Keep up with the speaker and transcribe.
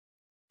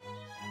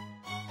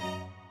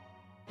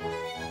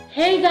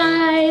Hey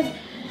guys,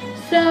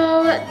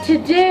 so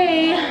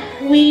today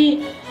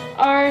we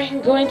are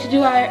going to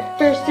do our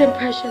first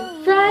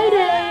impression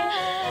Friday,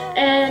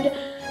 and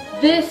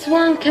this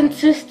one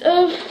consists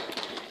of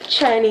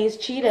Chinese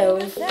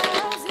Cheetos.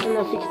 I don't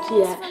know if you can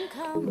see that,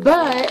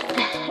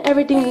 but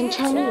everything's in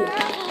Chinese,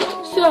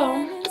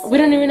 so we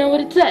don't even know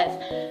what it says.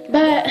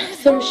 But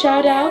some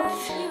shout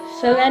outs: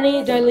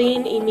 Selene,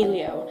 Darlene,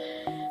 Emilio,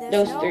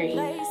 those three,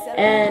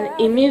 and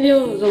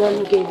Emilio was the one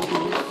who gave me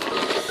these.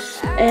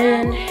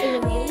 And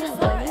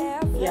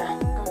yeah,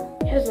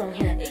 he has long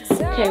hair.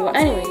 Okay, well,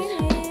 anyways.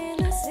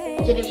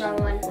 Did it wrong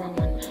one.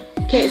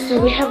 Okay, so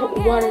we have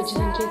water just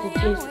in case it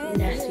tastes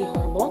nasty,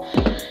 horrible.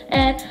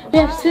 And we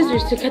have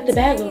scissors to cut the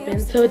bag open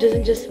so it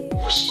doesn't just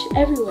whoosh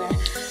everywhere.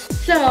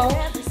 So,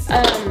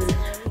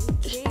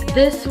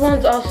 this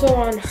one's also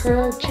on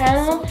her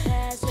channel.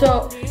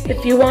 So,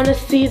 if you want to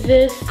see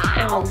this,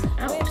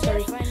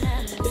 sorry.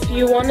 If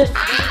you want to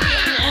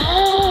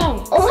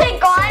Oh my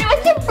god,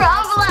 what's your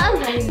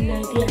problem? I have no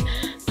idea.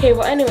 Okay,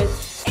 well, anyways,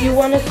 if you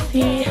want to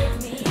see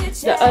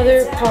the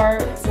other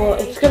part, well,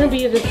 it's going to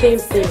be the same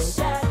thing,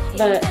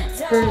 but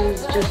hers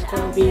is just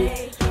going to be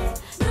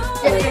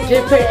a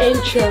different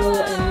intro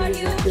and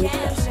music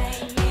and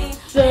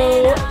stuff.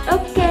 So,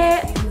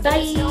 okay,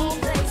 bye.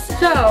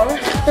 So,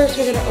 first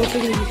we're going to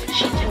open these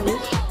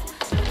Cheetos.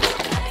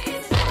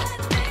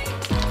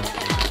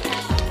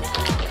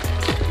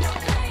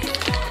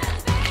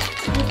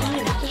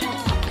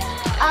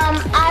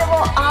 I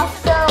will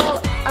also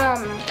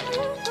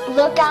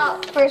look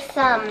out for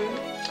some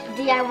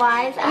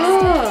DIYs.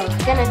 I'm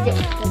gonna dip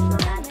this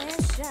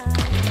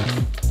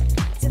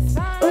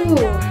one. Ooh,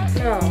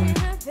 no.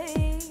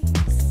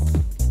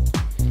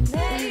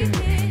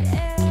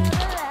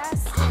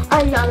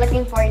 I'm not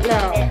looking for it.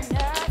 No.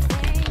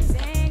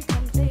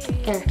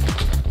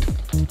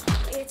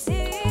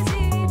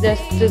 This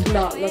does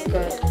not look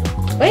good.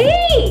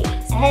 Wait!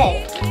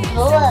 Hey,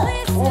 hold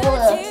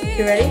up.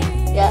 You ready?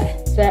 Yeah.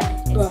 Set,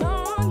 go.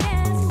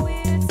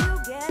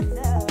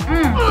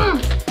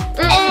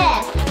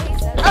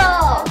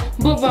 Oh.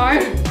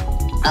 Boulevard.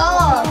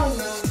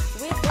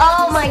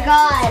 Oh my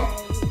god.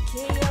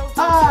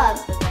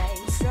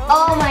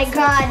 Oh my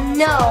god,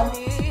 no.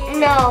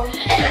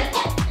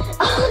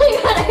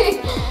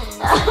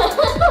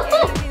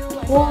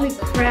 Holy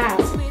crap.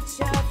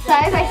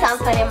 Sorry if I sound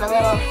funny, I'm a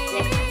little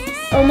sick.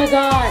 Oh my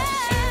god.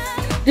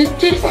 This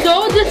tastes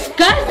so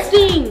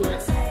disgusting.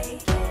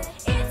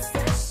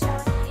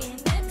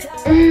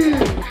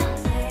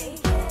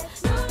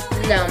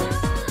 No.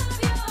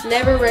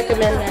 Never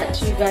recommend that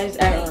to you guys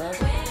ever.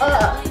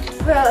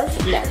 Gross.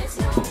 No.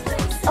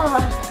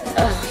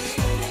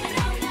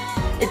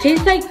 It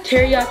tastes like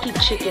teriyaki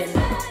chicken.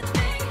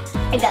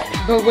 It does.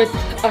 But with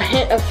a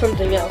hint of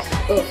something else.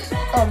 Ugh.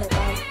 Oh my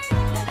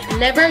god.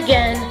 Never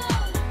again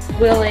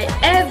will it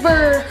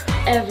ever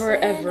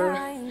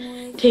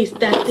taste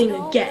that thing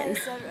again.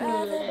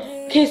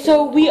 Okay,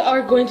 so we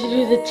are going to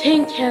do the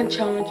tin can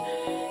challenge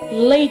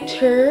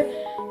later.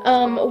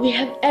 We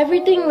have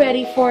everything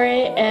ready for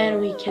it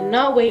and we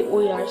cannot wait.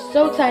 We are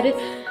so excited,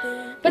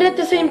 but at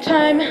the same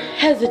time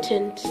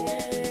hesitant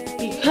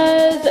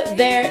because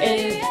there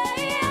is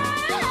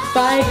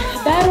 5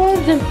 bad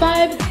ones and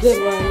 5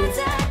 good ones.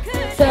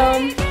 So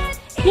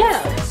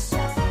yeah.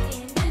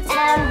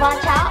 And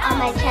watch out on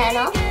my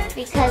channel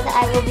because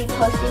I will be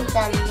posting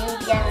some new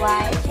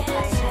DIYs if I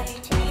have to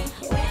change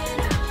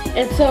it.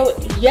 And so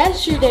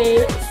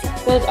yesterday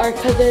was our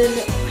cousin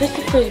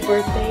Christopher's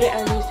birthday,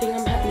 and we sang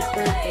him happy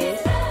birthday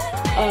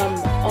on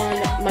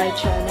my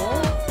channel.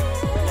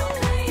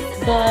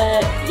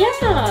 But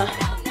yeah,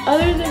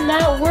 other than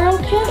that, we're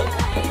okay.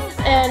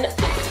 And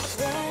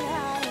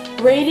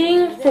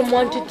rating from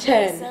 1 to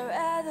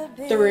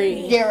 10,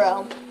 3.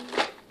 0.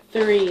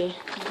 3.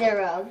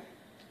 0.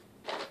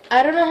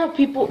 I don't know how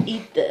people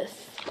eat this.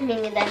 Me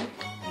neither.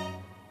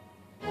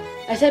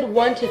 I said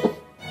 1 to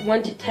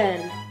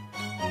 10.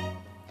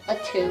 A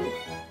 2.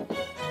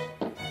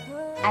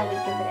 I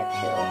would give it a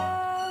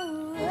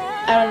 2.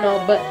 I don't know,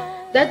 but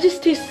that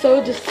just tastes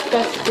so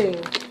disgusting.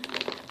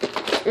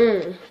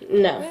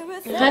 No.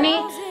 Honey,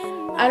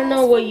 I don't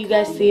know what you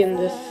guys see in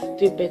this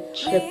stupid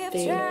chip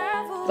thing,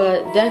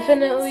 but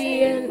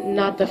definitely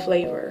not the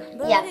flavor.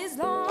 Yeah,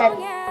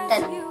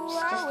 that's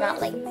just not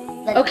like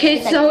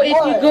okay, so if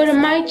you go to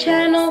my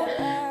channel,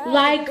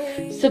 like,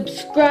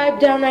 subscribe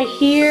down right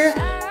here,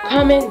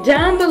 comment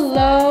down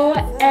below,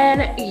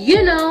 and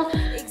you know,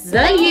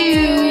 the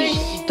huge.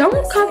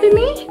 Don't copy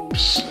me.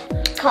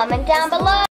 Comment down below.